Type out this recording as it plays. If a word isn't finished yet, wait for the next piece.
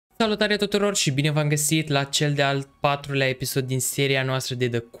Salutare tuturor și bine v-am găsit la cel de-al 4-lea episod din seria noastră de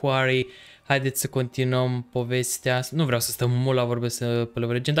The Quarry. Haideți să continuăm povestea. Nu vreau să stăm mult la vorbe să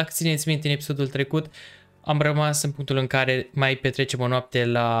pălăvărăgem. Dacă țineți minte, în episodul trecut am rămas în punctul în care mai petrecem o noapte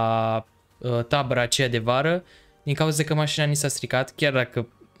la tabăra aceea de vară, din cauza că mașina ni s-a stricat, chiar dacă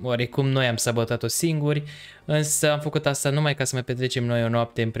oarecum noi am sabotat-o singuri, însă am făcut asta numai ca să mai petrecem noi o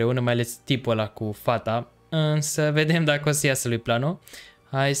noapte împreună, mai ales tipul ăla cu fata, însă vedem dacă o să iasă lui planul.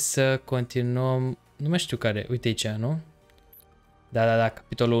 Hai să continuăm, nu mai știu care, uite aici, nu? Da,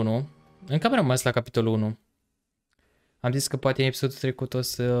 capitolul 1. Încă am rămas la capitolul 1. Am zis că poate în episodul trecut o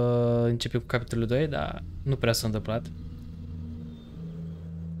să începem cu capitolul 2, dar nu prea s-a întâmplat.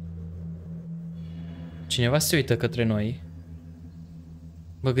 Cineva se uită către noi.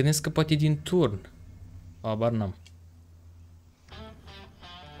 Mă gândesc că poate din turn. Habar n-am.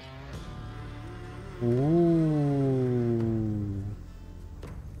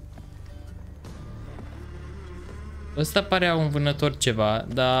 Ăsta parea un vânător ceva,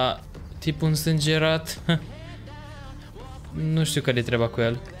 dar tipul însângerat. Nu știu care e treaba cu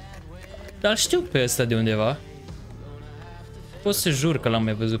el. Dar știu pe ăsta de undeva. Pot să jur că l-am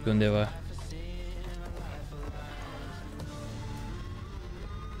mai văzut pe undeva.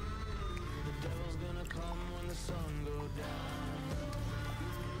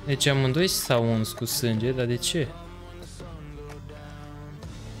 Deci amândoi s-au uns cu sânge, dar de ce?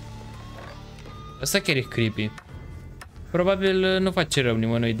 Asta chiar e creepy. Probabil nu face rău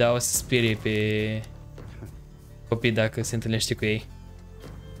nimănui, dar o să sperie pe copii dacă se întâlnește cu ei.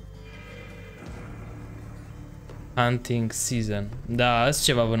 Hunting season. Da, sunt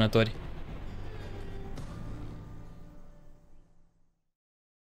ceva vânători.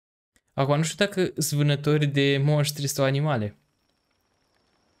 Acum nu știu dacă sunt vânători de monștri sau animale.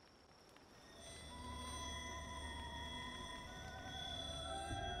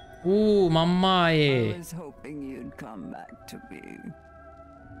 Mamaie!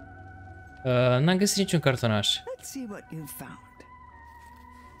 N-am găsit niciun cartonaș.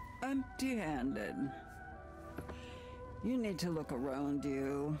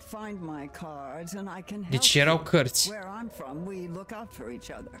 Deci erau cărți.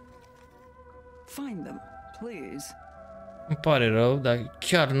 Îmi pare rău, dar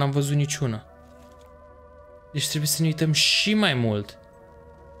chiar n-am văzut niciuna. Deci trebuie să ne uităm și mai mult.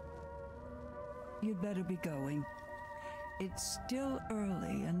 You'd better be going. It's still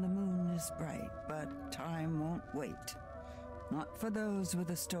early and the moon is bright, but time won't wait. Not for those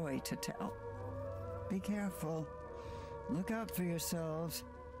with a story to tell. Be careful. Look out for yourselves.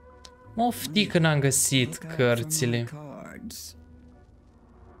 Ofti că n-am găsit cărțile.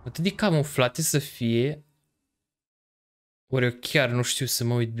 Atât de camuflate să fie. Ori eu chiar nu știu să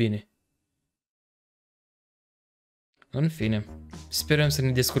mă uit bine. În fine, sperăm să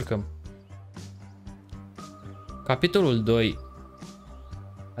ne descurcăm. Capitolul 2.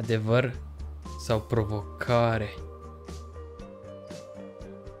 Adevăr sau provocare?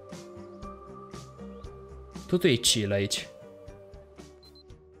 Totul e chill aici.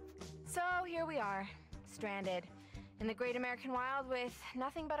 So here we are, stranded in the great American wild with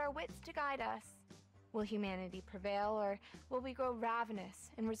nothing but our wits to guide us. Will humanity prevail, or will we grow ravenous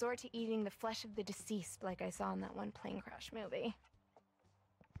and resort to eating the flesh of the deceased like I saw in that one plane crash movie?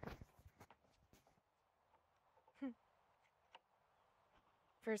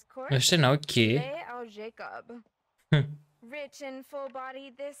 First course, Ăștia n-au cheie. they are Jacob. Rich and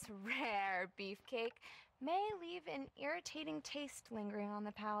full-bodied, this rare beefcake may leave an irritating taste lingering on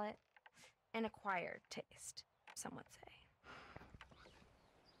the palate. An acquired taste, some would say.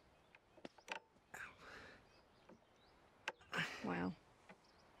 Wow.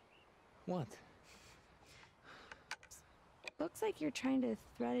 What? Looks like you're trying to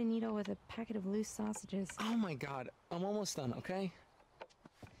thread a needle with a packet of loose sausages. Oh my god, I'm almost done, okay?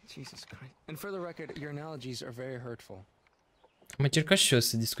 Jesus Christ. And for the record, your analogies are very hurtful. Am încercat și eu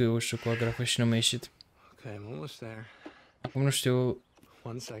să discut ușă cu agrafă și nu mi-a ieșit. Okay, I'm almost there. Acum nu știu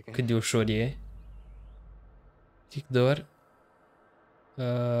 1 second. cât de ușor e. Tic doar.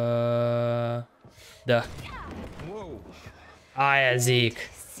 Da. Whoa. Aia zic. I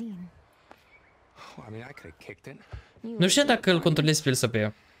mean, I could have kicked it. Nu știu dacă îl controlez pe el sau pe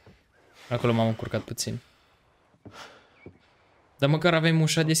ea. Acolo m-am încurcat puțin. Dar măcar avem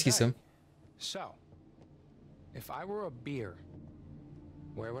ușa deschisă. So, if I were a beer,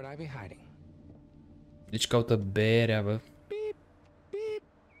 where would I be hiding? Deci caută berea, bă. Beep, beep,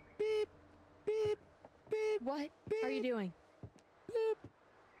 beep, beep, beep. What are you doing? Beep.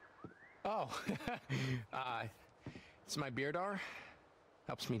 Oh, it's my beer dar.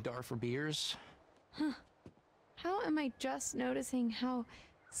 Helps me dar for beers. Huh. How am I just noticing how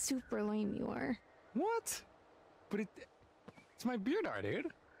super lame you are. What? But it's my beard art,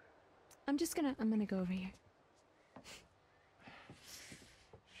 dude. I'm gonna go over here.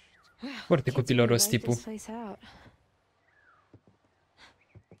 Foarte Kids really copiloros like tipul. this place out.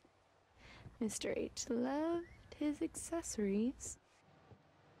 Mr. H loved his accessories.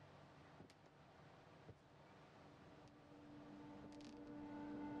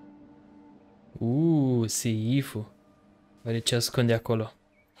 Seiful. Oare ce ascunde acolo?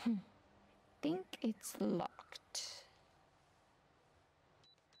 Think it's locked.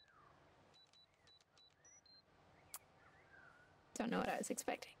 Don't know what I was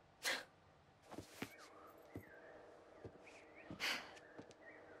expecting.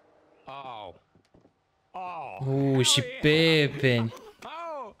 Oh. Oh. Și pepeni.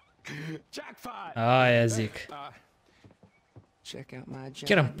 Oh. Jackpot. Aia zic. Check out my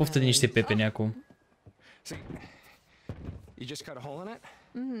Chiar am poftă de niște pepeni acum. See, you just cut a hole in it.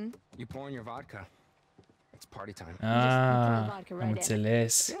 You pour in your vodka. It's party time. Am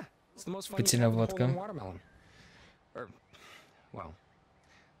înțeles. Yeah, it's the most fun Puțină you can hold vodka. in watermelon. Or, well,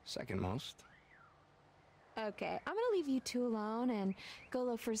 second most. Okay, I'm gonna leave you two alone and go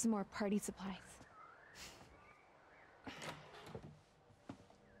look for some more party supplies.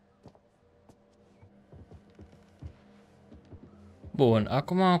 Bun,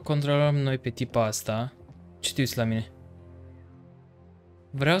 acum controlăm noi pe tipa asta. Ce te uiți la mine?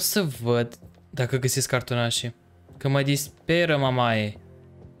 Vreau să văd dacă găsesc cartonașe. Că mă disperă mamaie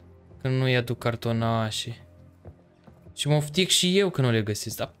când nu-i aduc cartonașe. Și mă oftic și eu că nu le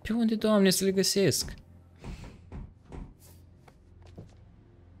găsesc. Dar pe unde, Doamne, să le găsesc?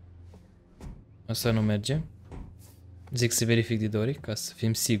 Asta nu merge. Zic să verific de Dori ca să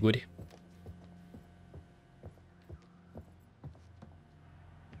fim siguri.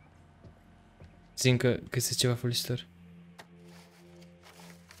 Zic că găsesc ceva folositor.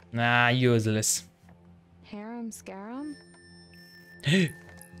 Useless. Harem scarum?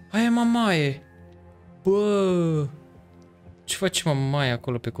 Aia e mamaie. Bă, ce face mamaie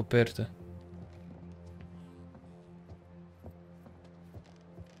acolo pe copertă?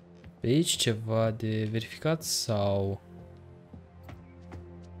 Pe aici ceva de verificat sau...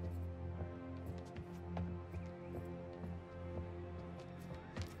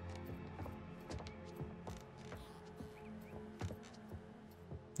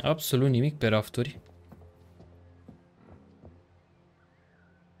 Absolut nimic pe rafturi.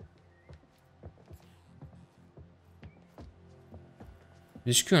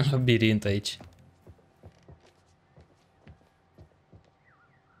 Deci că e un labirint aici.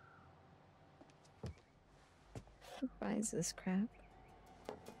 Who buys this crap?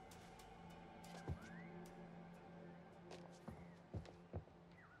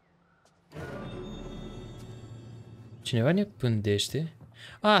 Cineva ne pândește?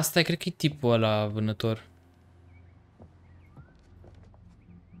 Stai, cred că e tipul ăla vânător.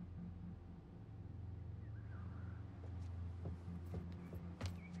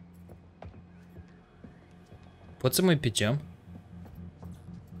 Pot să mă uit pe geam?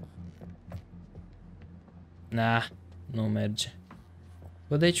 Nu merge.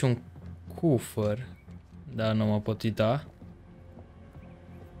 Văd aici un cufăr. Dar nu mă pot uita.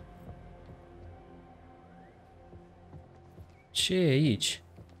 Ce e aici?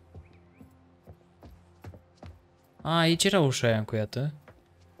 Aici era ușa aia încuiată.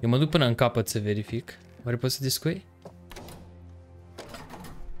 Eu mă duc până în capăt să verific. Oare pot să descui?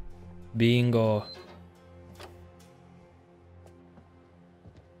 Bingo!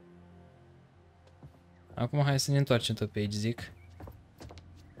 Acum hai să ne întoarcem tot pe aici, zic.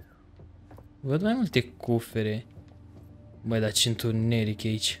 Văd mai multe cufere. Băi, dar ce întuneric e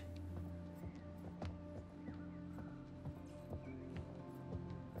aici.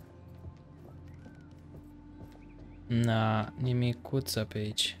 Nimicuța pe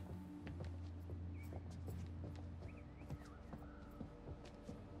aici.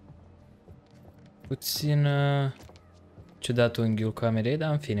 Puțin ciudat unghiul camerei,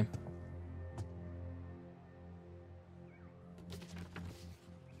 dar în fine.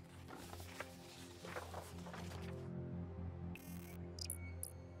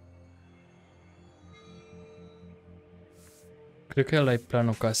 Cred că ăla e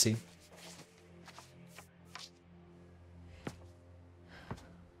planul casei.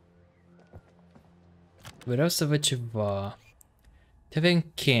 Vreau să văd ceva. Te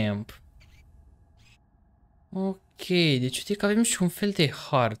avem camp. Ok, deci uite că avem și un fel de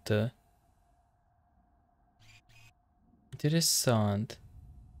hartă. Interesant.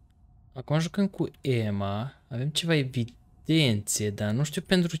 Acum jucăm cu Emma. Avem ceva evidențe, dar nu știu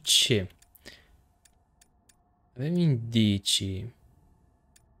pentru ce. Avem indicii.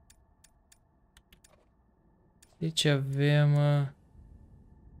 Deci avem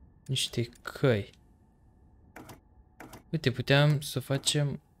niște căi. Uite, puteam să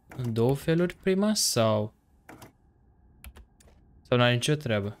facem în două feluri prima sau... Sau n-are nicio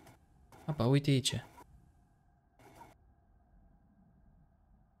treabă. Apa, uite aici.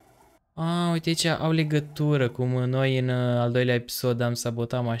 Uite aici au legătură, cum noi în al doilea episod am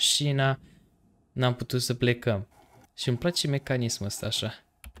sabotat mașina, n-am putut să plecăm. Și îmi place mecanismul ăsta așa.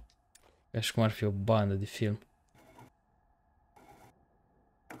 Ca și cum ar fi o bandă de film.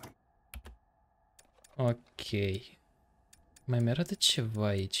 Ok. Mai mi-arată ceva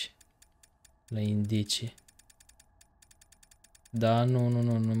aici. La indicii. Da,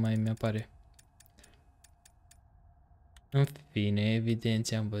 nu mai mi-apare. În fine,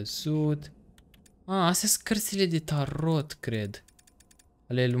 evidențe am văzut. Astea sunt cărțile de tarot, cred.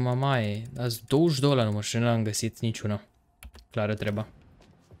 Ale lui mamaie. Azi 22 la număr și nu am găsit niciuna. Clară treaba.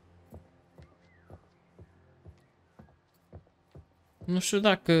 Nu știu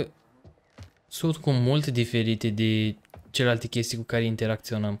dacă sunt cu mult diferite de celelalte chestii cu care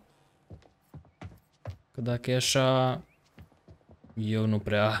interacționăm. Că dacă e așa, eu nu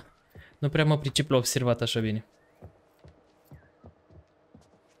prea mă pricep la observat așa bine.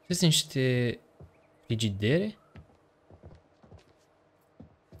 Ce sunt niște frigidere?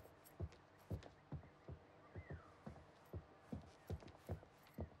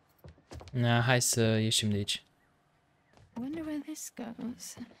 Hai să ieșim de aici. Wonder where this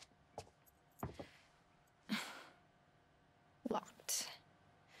goes. Locked.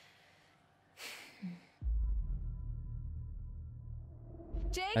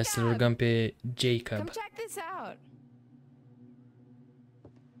 Hai să-l rugăm pe Jacob. Come check this out.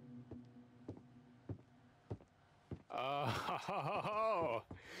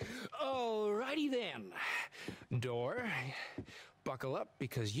 Alrighty then. Door, buckle up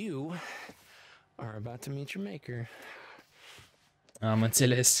because you are about to meet your maker. Am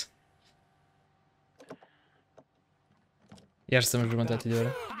înțeles. Iar stăm jumătate de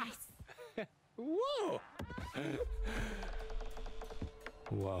oră.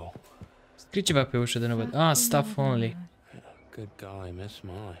 Whoa. Scrie ceva pe ușă de nu văd. Stuff only. Good golly, Miss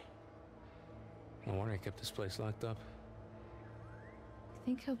Molly. No wonder I kept this place locked up.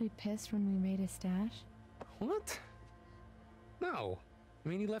 Think he'll be pissed when we made a stash? What? No. I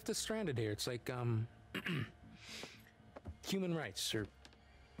mean, he left us stranded here. It's like, human rights or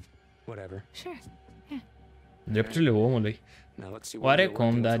whatever. Sure. Yeah. Drepturile omului. Now let's see what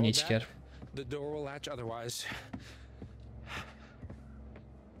Oarecum, dar nici chiar. The door will latch otherwise.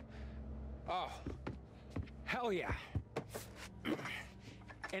 Oh. Hell yeah.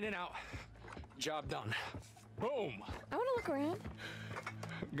 In and out. Job done. Boom. I want to look around.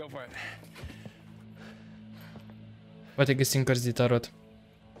 Go for it. Poate găsim cărți de tarot.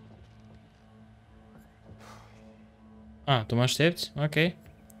 Tu mă aștepți? Ok.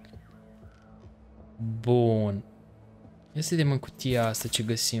 Bun. Ia să vedem în cutia asta ce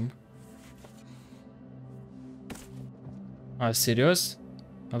găsim. Serios?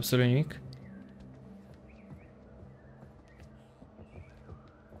 Absolut nimic?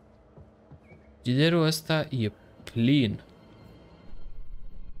 Giderul ăsta e plin.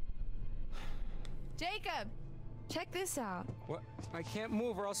 Jacob, check this out. What? I can't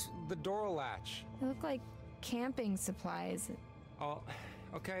move or else the door will latch. They look like camping supplies. Oh,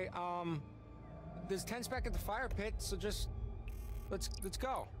 okay. There's tents back at the fire pit, so just let's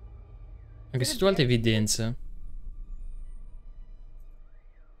go. Am găsit o altă evidență.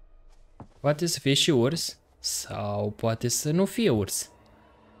 Poate să fie și urs sau poate să nu fie urs.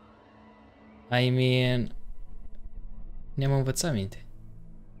 I mean, ne-am învățat minte.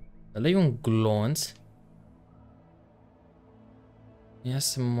 Ăla e un glonț. Ia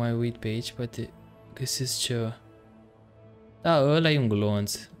să mă mai uit pe aici, poate găsesc ceva. Da, ăla e un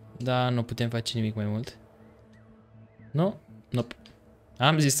glonț. Da, nu putem face nimic mai mult. Nu? Nope.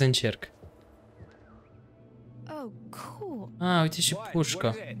 Am zis să încerc. Oh, cool. Uite și pușca.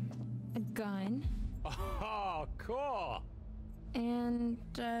 A gun. Oh, cool. And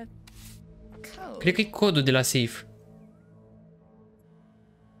code. Cred că e codul de la safe.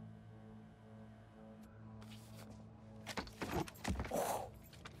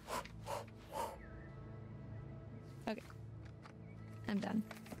 Okay. I'm done.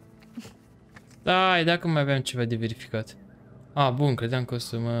 Da, dacă mai aveam ceva de verificat. Bun, credeam că o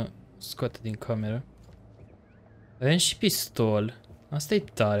să mă scoată din cameră. Avem și pistol. Asta e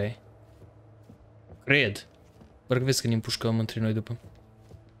tare. Cred. Parcă vezi că ne împușcăm între noi după.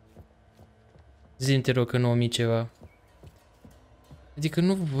 Zi-mi te rog că nu omi ceva. Adică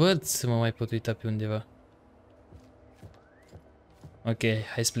nu văd să mă mai pot uita pe undeva. Ok,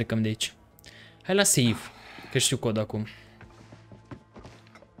 hai să plecăm de aici. Hai la safe. Că știu cod acum.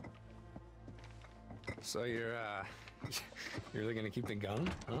 So you're really gonna keep the gun,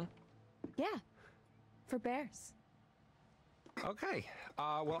 huh? Yeah, for bears. Okay.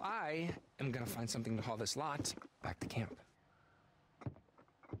 Well, I am gonna find something to haul this lot back to camp.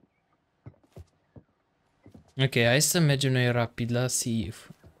 Ok, hai să mergem noi rapid la save.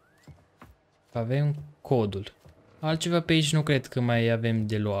 Avem codul. Altceva pe aici nu cred că mai avem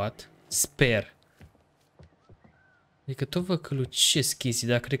de luat. Sper. Adică tot vă călucesc chestii,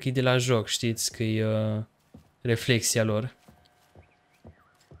 dar cred că e de la joc, știți că e reflexia lor.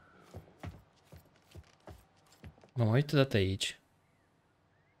 Mă uit odată aici.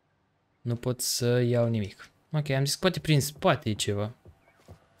 Nu pot să iau nimic. Ok, am zis că poate prin spate e ceva.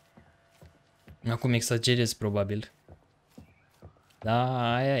 Acum exagerez probabil.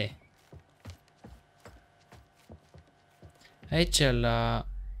 Da, aia e. Aici la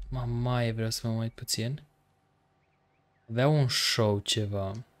mamaie vreau să mă uit puțin. Avea un show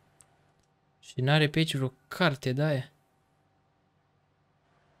ceva. Și n-are pe aici vreo carte de aia.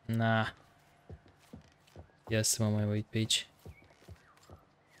 Na. Ia să mă mai uit pe aici.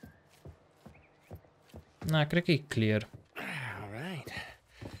 Na, cred că e clear. All right.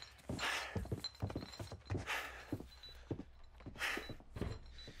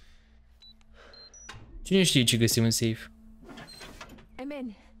 Cine știe ce găsim în safe? I'm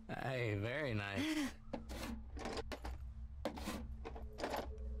in. Hey, very nice.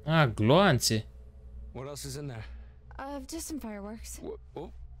 Ah, gloanțe. What else is in there? Just some fireworks.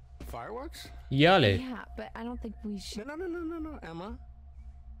 What? Fireworks? Iale. Yeah, but I don't think we should. No, Emma.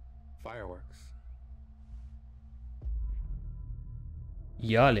 Fireworks.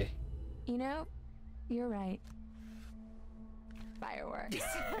 Iale. You know, you're right. Fireworks.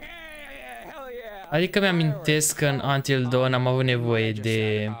 Hell yeah. Adică mi-amintesc că în Until Dawn am avut nevoie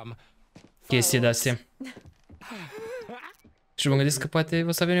de chestii de-astea. Și mă gândesc că poate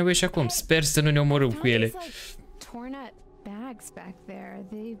o să avem nevoie și acum. Sper să nu ne omorâm cu ele. Torn up bags back there.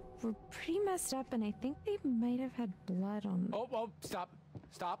 They were pretty messed up, and I think they might have had blood on them. Oh,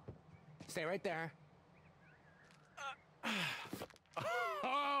 stop. Stay right there.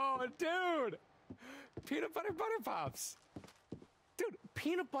 Oh, dude. Peanut butter pops. Dude,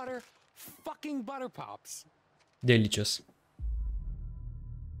 peanut butter fucking butter pops. Delicious.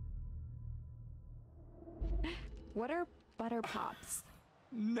 What are butter pops?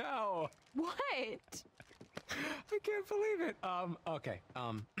 No. What? I can't believe it. Okay.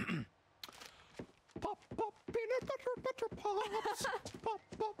 Pop, peanut butter pops. Pop.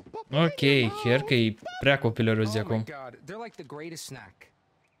 Ok, chiar că e prea copilăros de Oh my acum. god, they're like the greatest snack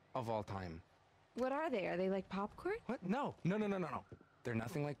of all time. What are they? Are they like popcorn? What? No. They're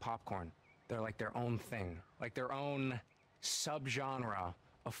nothing like popcorn. They're like their own thing, like their own subgenre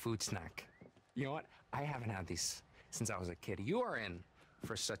of food snack. You know what? I haven't had these since I was a kid. You are in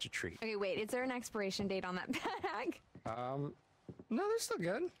for such a treat. Okay, wait. Is there an expiration date on that bag? No, they're still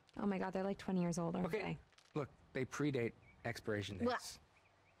good. Oh my god, they're like 20 years old. Okay. Look, they predate expiration dates. Blah.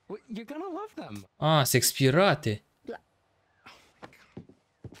 Well, you're gonna love them. Ah, sunt expirate.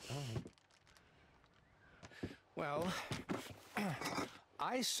 Well,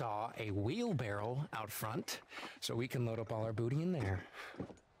 I saw a wheelbarrow out front, so we can load up all our booty in there.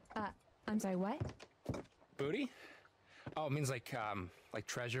 I'm sorry, what? Booty? Oh, it means like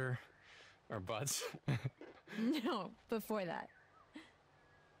treasure or butts. No, before that.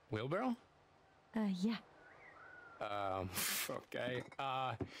 Wheelbarrow? Yeah. Okay.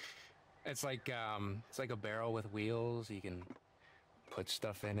 It's like a barrel with wheels. You can put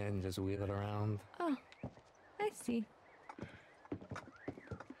stuff in it and just wheel it around. Oh, I see.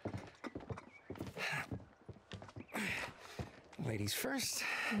 Ladies first.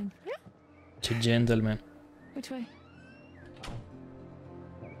 Yeah. Ce gentleman. Which way?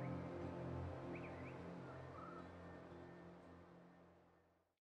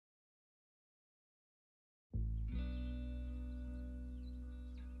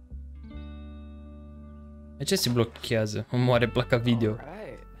 De ce se blochează? Îmi moare placa video.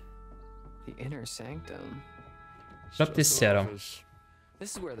 Alright. The inner sanctum. 7 seara.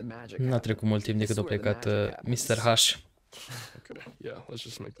 This is where the magic N-a trecut mult timp de când a plecat Mr. H. Okay, yeah, let's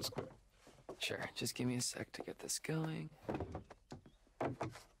just make this quick. Sure, just give me a sec to get this going.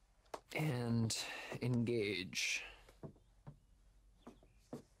 And engage.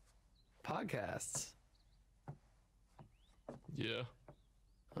 Podcasts. Yeah.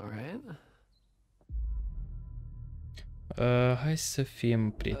 Alright. Hai să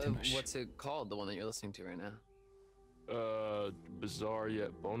fim prietenoși. What's it called, the one that you're listening to right now? Bizarre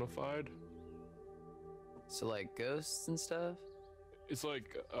yet bona fide. So like ghosts and stuff? It's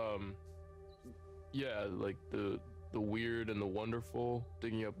like, Yeah, like the weird and the wonderful,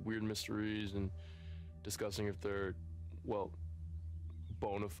 digging up weird mysteries and discussing if they're, well,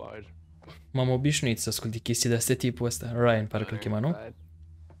 bona fide. M-am obișnuit să ascult chestii de astea tipul ăsta. Ryan, parcă îl chema, nu? Fine.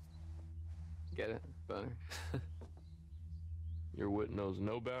 Get it? Boner. Your wit knows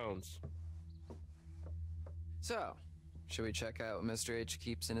no bounds. So, should we check out what Mr. H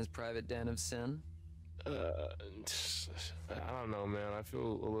keeps in his private den of sin? I don't know, man. I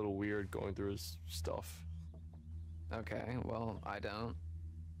feel a little weird going through his stuff. Okay, well, I don't.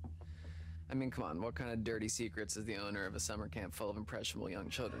 I mean, come on, what kind of dirty secrets is the owner of a summer camp full of impressionable young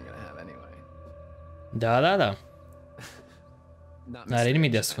children gonna have anyway? Da, da, da. Not N-are Mr.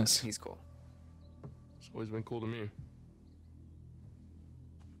 nimic de H, ascuns. He's cool. It's always been cool to me.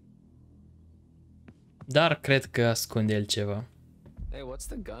 Dar cred că ascunde el ceva. Hey, what's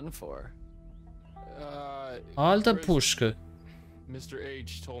the gun for? Altă Chris, pușcă. Mr.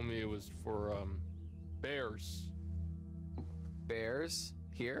 H told me it was for bears. Bears?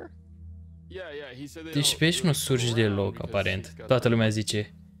 Here? Yeah, he said they Deci don't- pe aici they nu don't come surgi around deloc, because aparent. he's got Toată that lumea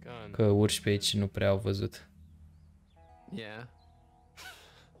zice gun. că urși pe aici nu prea au văzut. Yeah.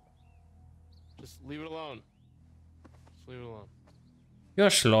 Just leave it alone. Just leave it alone. Eu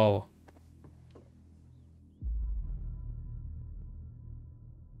aș lua-o.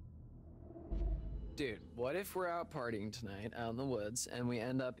 Dude, what if we're out partying tonight out in the woods and we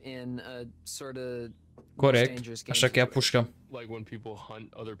end up in a sort of Corect. Așa că ia pușca. Like when people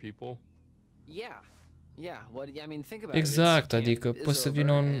hunt other people. Yeah. Yeah, what I mean, think about Exact, it. It's adică camp is poate să over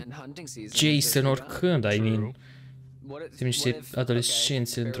vină un and hunting season is Jason just begun. oricând, I mean. What if, Sunt niște what if-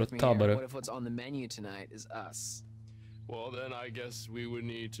 adolescenți okay, într-o bear with me here. tabără. What if what's on the menu tonight is us? Well, then I guess we would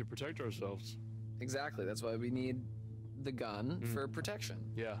need to protect ourselves. Exactly. That's why we need the gun for protection.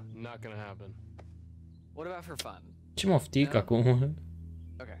 Yeah, not gonna happen. What about for fun? Ce moftic acum?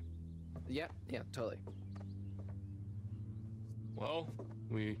 Okay. Yeah, totally. Well,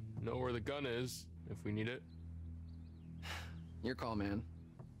 we know where the gun is if we need it. Your call, man.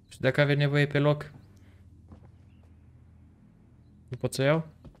 Și dacă aveți nevoie pe loc? Nu pot să iau?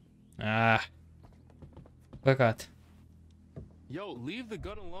 Ah. Păcat. Yo, leave the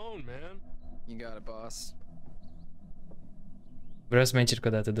gun alone, man. You got it, boss. Vreau să mai încerc o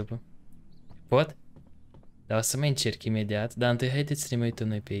dată după. Pot? Dar o să mai încerc imediat. Dar întâi haideți să ne mai uităm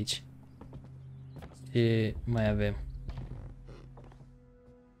noi pe aici. Ce mai avem?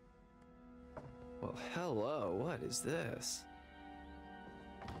 Well, hello. What is this?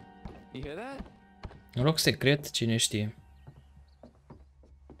 You hear that? Un loc secret, cine știe.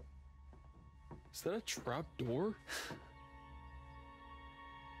 Is that a trap door?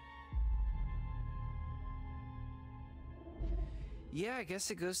 Yeah, I guess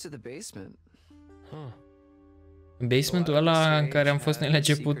it goes to the basement. Huh. În basementul ăla în care am fost noi la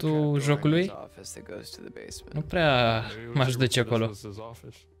începutul jocului, nu prea m-aș duce acolo. This is his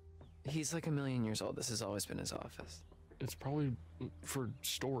office. He's like a million years old. This has always been his office. It's probably for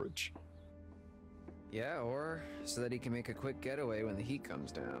storage. Yeah, or so that he can make a quick getaway when the heat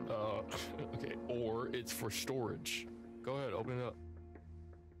comes down. Okay, or it's for storage. Go ahead, open it up.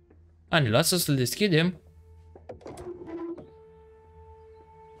 A, ne lasă să-l deschidem?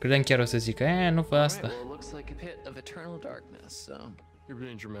 Credeam chiar o să zic, nu fă asta. Well, it looks like a pit of eternal darkness, so... You're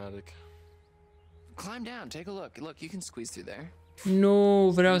being dramatic. Climb down, take a look. Look, you can squeeze through there. Nu,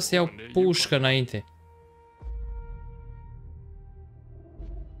 vreau să iau pușcă înainte.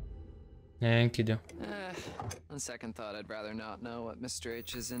 Închide-o. On second thought, I'd rather not know what Mr.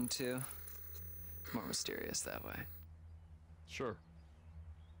 H is into. More mysterious that way. Sure.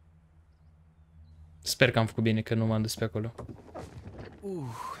 Sper că am făcut bine că nu m-am dus pe acolo.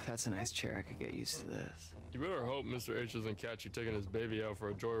 Ooh, that's a nice chair. I could get used to this. You better hope Mr. H doesn't catch you taking his baby out for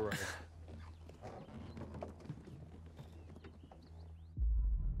a joyride.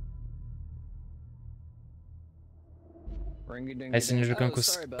 Hai să ne jucăm cu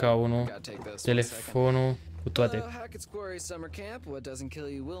scaunul, telefonul, cu toate. Hackett's Quarry summer camp. What doesn't kill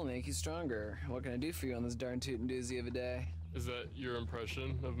you will make you stronger. What can I do for you on this darn tootin' doozy of a day? Is that your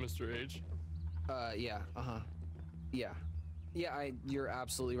impression of Mr. H? Yeah, yeah. Yeah, you're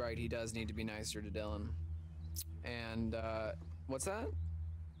absolutely right. He does need to be nicer to Dylan. And, what's that?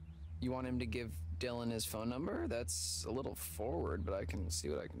 You want him to give Dylan his phone number? That's a little forward, but I can see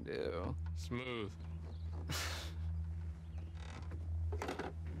what I can do. Smooth.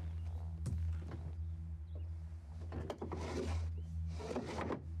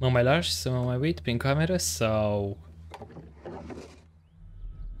 Mă mai lași să mă mai uit prin cameră sau...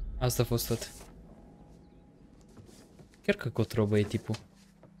 Asta a fost tot. Chiar că cotrobă e tipul.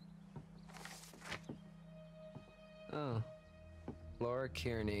 Oh. Laura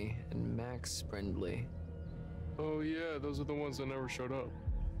Kearney and Max Brindley. Oh yeah, those are the ones that never showed up.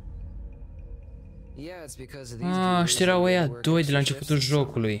 Yeah, it's because of these Ah, dudes ăștia erau that ăia work doi de la extra începutul shifts and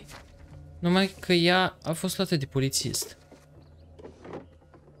stuff. jocului. Numai că ea a fost luată de polițist.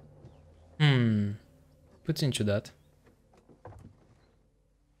 Puțin ciudat.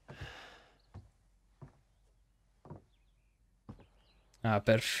 Ah,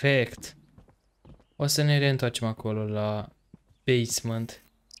 perfect. O să ne reîntoarcem acolo la basement.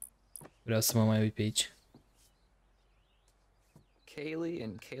 Vreau să mă mai uit pe aici. Kaylee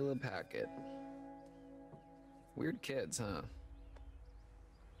and Caleb Hackett. Weird kids, huh?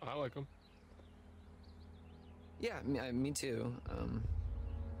 I like them. Yeah, me too.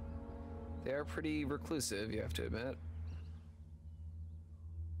 They are pretty reclusive, you have to admit.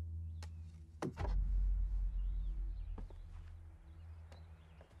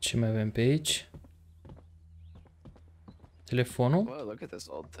 Ce mai avem pe aici? Telefonul? Whoa, look at this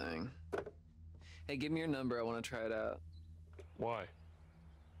old thing. Hey, give me your number. I want to try it out. Why?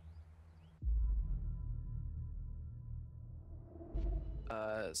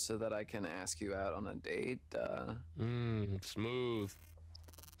 So that I can ask you out on a date. Smooth.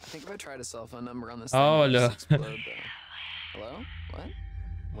 I think if I tried a cell phone number on this Oh, thing, it'll no. just explode. Hello? What?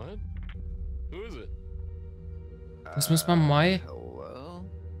 What? Who is it? Răspuns mamaie? Hello?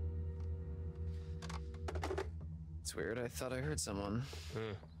 It's weird. I thought I heard someone.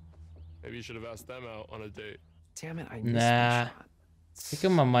 Maybe you should have asked them out on a date. Damn it, I missed Nah. my shot. Cred că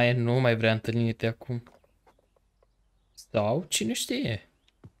mamaie nu mai vrea întâlniri acum. Sau cine știe?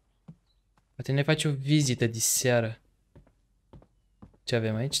 Poate ne face o vizită de seară. Ce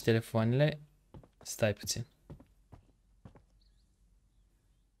avem aici? Telefoanele. Stai puțin.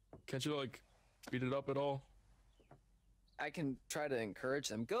 Can't you like speed it up at all? I can try to encourage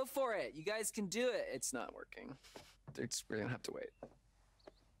them. Go for it. You guys can do it. It's not working. We're gonna have to wait.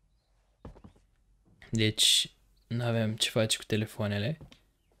 Deci, nu avem ce face cu telefoanele.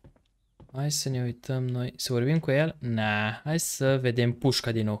 Hai să ne uităm noi. Să vorbim cu el? Nah, hai să vedem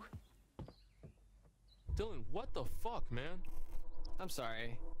pușca din nou. Dylan, what the fuck, man? I'm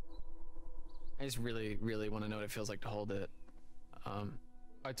sorry. I just really, really want to know what it feels like to hold it.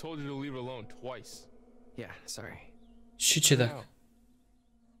 I told you to leave it alone twice. Yeah, sorry. Și ce dacă?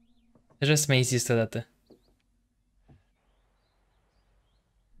 Deja să mai insist o dată.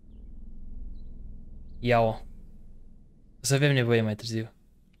 Ia-o. O să avem nevoie mai târziu.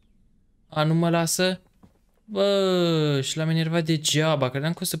 A, nu mă lasă? Bă, și l-am enervat degeaba,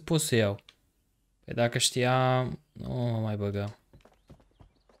 credeam că o să pot să iau. Păi dacă știam, nu mă mai băgam.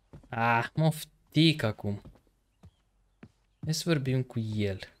 Ah, mă oftic acum. Hai să vorbim cu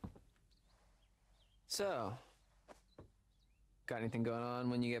el. So, got anything going on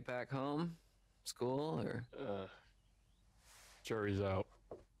when you get back home? School or? Jury's out.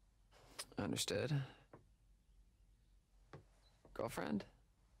 Understood. Girlfriend?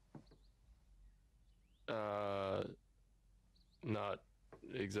 Not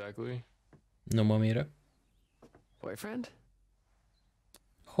exactly. Nu mă miră. Boyfriend?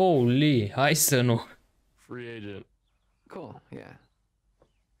 Holy, hai să nu. Free agent. Cool, yeah.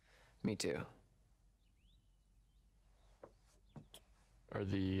 Me too. Are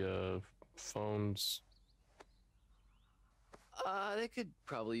the phones? They could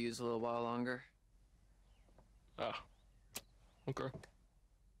probably use a little while longer. Ah, okay.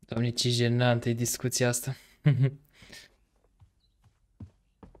 Doamne, ce jenantă e discuția asta.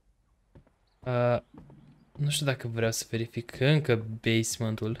 Nu știu dacă vreau să verific încă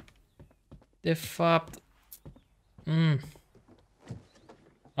basementul. De fapt...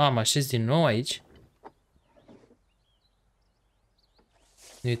 mă așez din nou aici.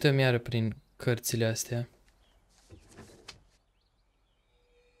 Ne uităm iară prin cărțile astea.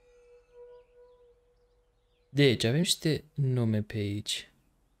 Deci, avem niște nume pe aici.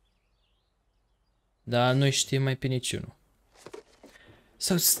 Dar nu știm mai pe niciunul.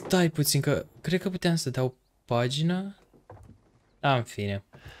 Sau stai puțin, că cred că puteam să dau pagina. Da, în fine.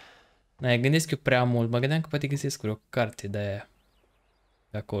 N-ai gândesc eu prea mult. Mă gândeam că poate găsesc vreo carte de aia.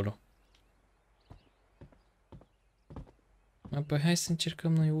 De acolo. Apoi hai să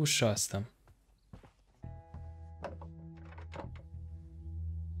încercăm noi ușa asta.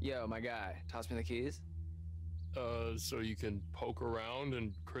 Yo, my guy, toss me the keys. So you can poke around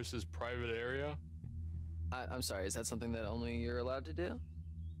in Chris's private area? I'm sorry, is that something that only you're allowed to do?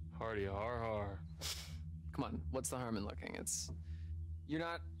 Hardy har har. Come on, what's the harm in looking? You're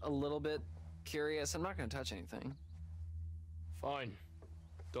not a little bit curious? I'm not gonna touch anything. Fine.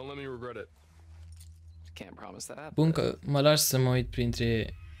 Don't let me regret it. Can't promise that. Bun că mă lași să mă uit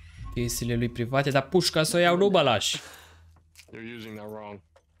printre chestiile lui private, dar pușca să o iau, nu mă lași. You're using that wrong.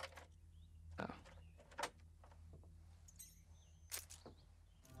 Oh.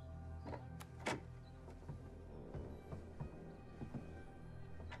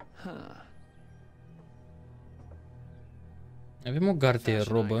 Huh. Avem o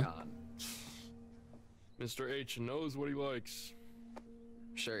garderobă. Icon. Mr. H knows what he likes.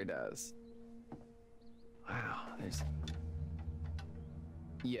 Sure he does. Wow, there's...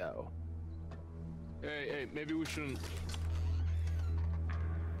 Yo. Hey, maybe we shouldn't...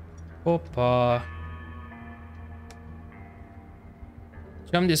 Opa!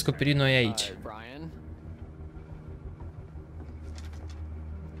 Ce am descoperit noi aici? Brian?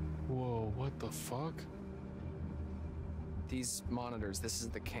 Whoa, what the fuck? These monitors, this is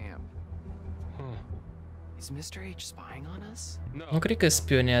the camp. Huh. Is Mr. H spying on us? No. Nu cred că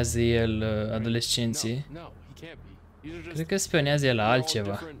spionează el adolescenții. No, he can't be. These are just Cred că spionează el la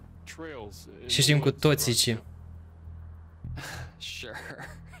altceva. Și știm cu toții ce. Sure.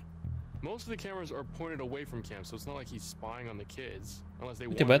 Most of the cameras are pointed away from camp, so it's not like he's spying on the kids, unless they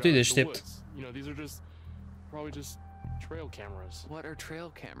Uite, wander băiatul e out into the deștept. woods. You know, these are just probably just trail cameras. What are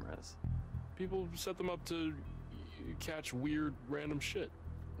trail cameras? People set them up to catch weird, random shit.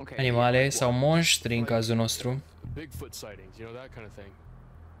 Okay. Animale sau monștri în cazul nostru. Bigfoot sightings, you know, that kind of thing.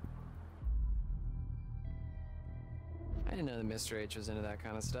 I didn't know that Mr. H was into that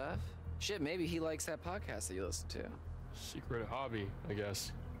kind of stuff. Shit, maybe he likes that podcast that you listen to. Secret hobby, I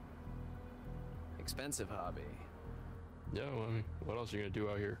guess. Expensive hobby. Yeah, well, I mean, what else are you gonna do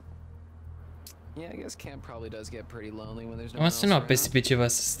out here? Yeah, I guess camp probably does get pretty lonely when there's no Am one să else nu around. apese pe ceva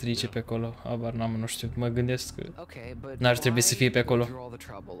să strice pe acolo. Habar n-am, nu știu. Mă gândesc că Okay, but n-ar trebui să fie pe acolo. why go through all the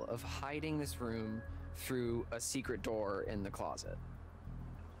trouble of hiding this room through a secret door in the closet?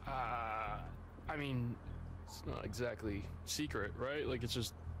 I mean, it's not exactly secret, right? Like, it's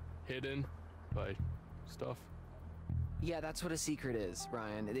just hidden by stuff. Yeah, that's what a secret is,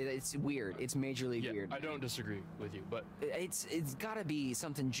 Ryan. It's weird. It's majorly Yeah, weird. I don't disagree with you, but It's gotta be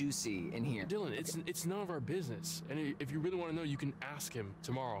something juicy in here. Dylan, it's none of our business. And if you really want to know, you can ask him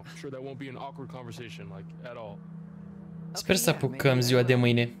tomorrow. I'm sure that won't be an awkward conversation, like, at all. Sper să yeah, apucăm maybe ziua I de will.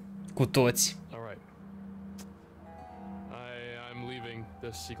 mâine. Cu toți. All right. I'm leaving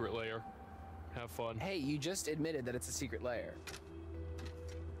this secret layer. Have fun. Hey, you just admitted that it's a secret layer.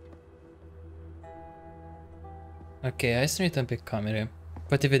 Ok, hai să ne uităm pe camere.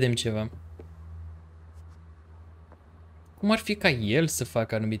 Poate vedem ceva. Cum ar fi ca el să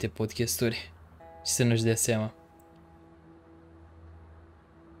facă anumite podcasturi și să nu-și dea seama?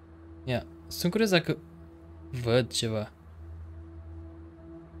 Ia, sunt curios dacă văd ceva.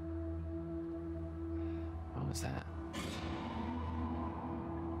 What was that?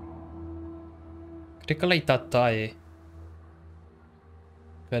 Cred că la-i tataie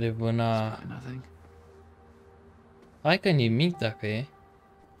care vâna... Nothing. Hai că nimic dacă e.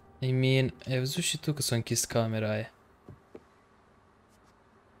 I mean, ai văzut și tu că s-a închis camera aia.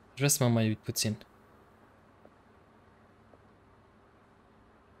 Vreau să mă mai uit puțin.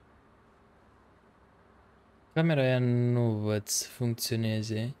 Camera aia nu văd să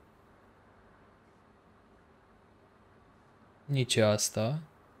funcționeze. Nici asta.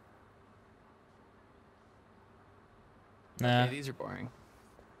 Okay, these are boring.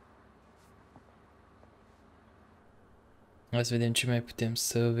 Hai să vedem ce mai putem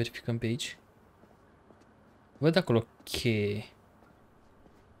să verificăm pe aici. Văd acolo cheie.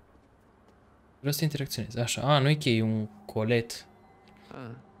 Vreau să interacționez. Așa, nu e cheie, e un colet.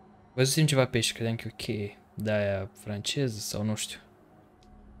 Văzusem ceva pe aici, credeam că e o cheie. De-aia franceză sau nu știu.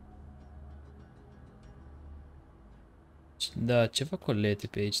 Da, ceva colete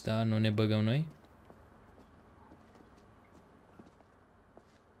pe aici, da? Nu ne băgăm noi?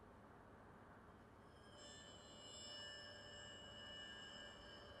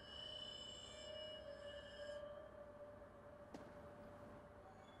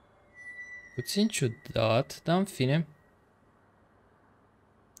 Puțin ciudat, dar în fine.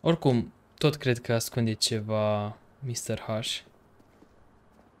 Oricum, tot cred că ascunde ceva Mr. H.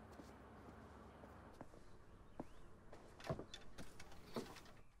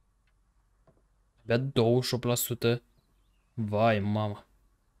 Abia 28%. Vai, mama.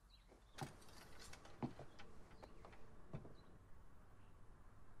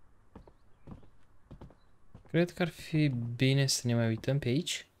 Cred că ar fi bine să ne mai uităm pe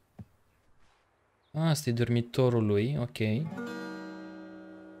aici. Asta e dormitorul lui, ok.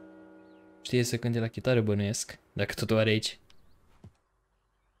 Știe să cânte la chitară, bănuiesc, dacă tot o are aici.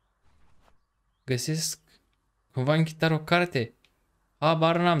 Găsesc cumva în chitară o carte.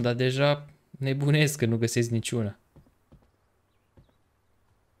 Habar n-am, dar deja nebunesc că nu găsesc niciuna.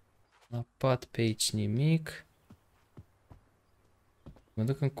 La pat pe aici nimic. Mă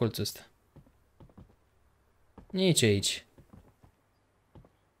duc în colțul ăsta. Nici aici.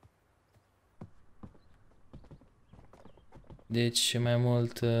 Deci mai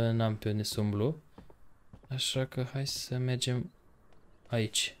mult n-am pe unde să umblu. Așa că hai să mergem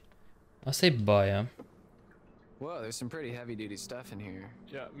aici. Asta e baia. Whoa, there's some pretty heavy duty stuff in here.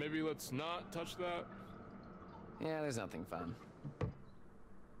 Yeah, maybe let's not touch that. Yeah, there's nothing fun.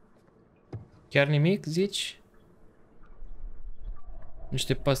 Chiar nimic, zici?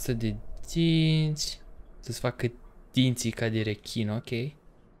 Niște pastă de dinți. Să-ți facă dinții ca de rechin, ok.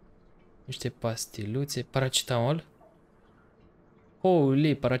 Niște pastiluțe. Paracetamol.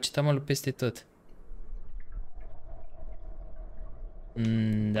 Holy, paracetamolul peste tot.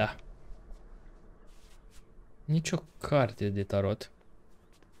 Da. Nici o carte de tarot.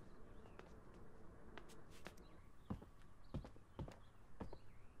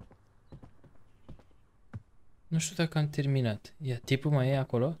 Nu știu dacă am terminat. Ia, tipul mai e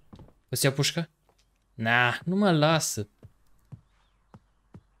acolo? O să ia pușca? Nah, nu mă lasă.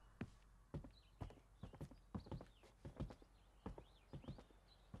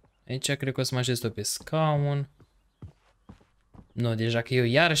 Aici cred că o să mă așez tot pe scaun. Nu, deja că eu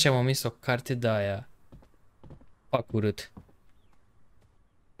iarăși am omis o carte de aia. Fac urât.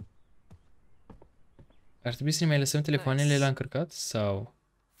 Ar trebui să ne mai lăsăm telefoanele la încărcat? Sau...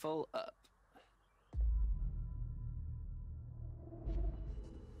 Full up.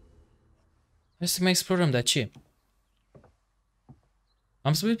 Hai să mai explorăm, dar ce?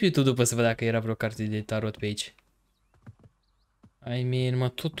 Am să pe YouTube după să văd dacă era vreo carte de tarot pe aici. I mean, mă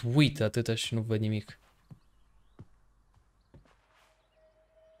tot uit atâta și nu văd nimic.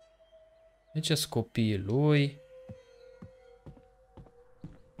 Aici sunt copiii lui.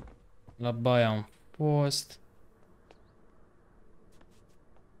 La baia am fost.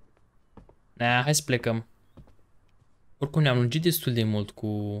 Nah, hai să plecăm. Oricum ne-am lungit destul de mult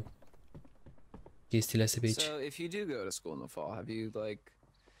cu chestiile astea pe aici. So, if you do go to school in the fall, have you like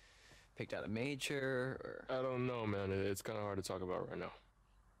picked out a major or? I don't know, man. It's kind of hard to talk about right now.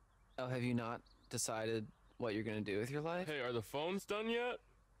 Oh, have you not decided what you're gonna do with your life? Hey, are the phones done yet?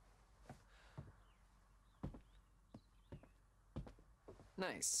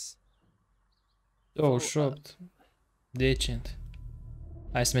 Nice. 28. Decent.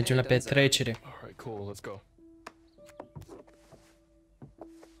 Hai să mergem la petrecere. All right, cool. Let's go.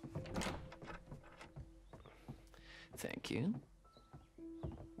 Thank you.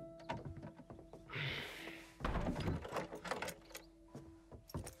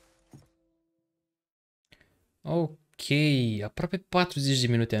 Ok, aproape 40 de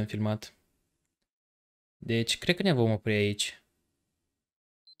minute am filmat. Deci, cred că ne vom opri aici.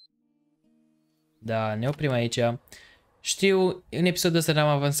 Da, ne oprim aici. Știu, în episodul ăsta n-am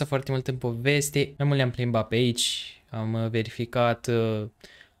avansat foarte mult în poveste. Mai mult le-am plimbat pe aici. Am verificat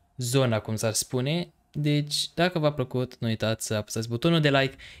zona, cum s-ar spune. Deci, dacă v-a plăcut, nu uitați să apăsați butonul de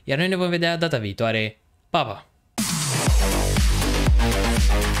like. Iar noi ne vom vedea data viitoare. Pa, pa!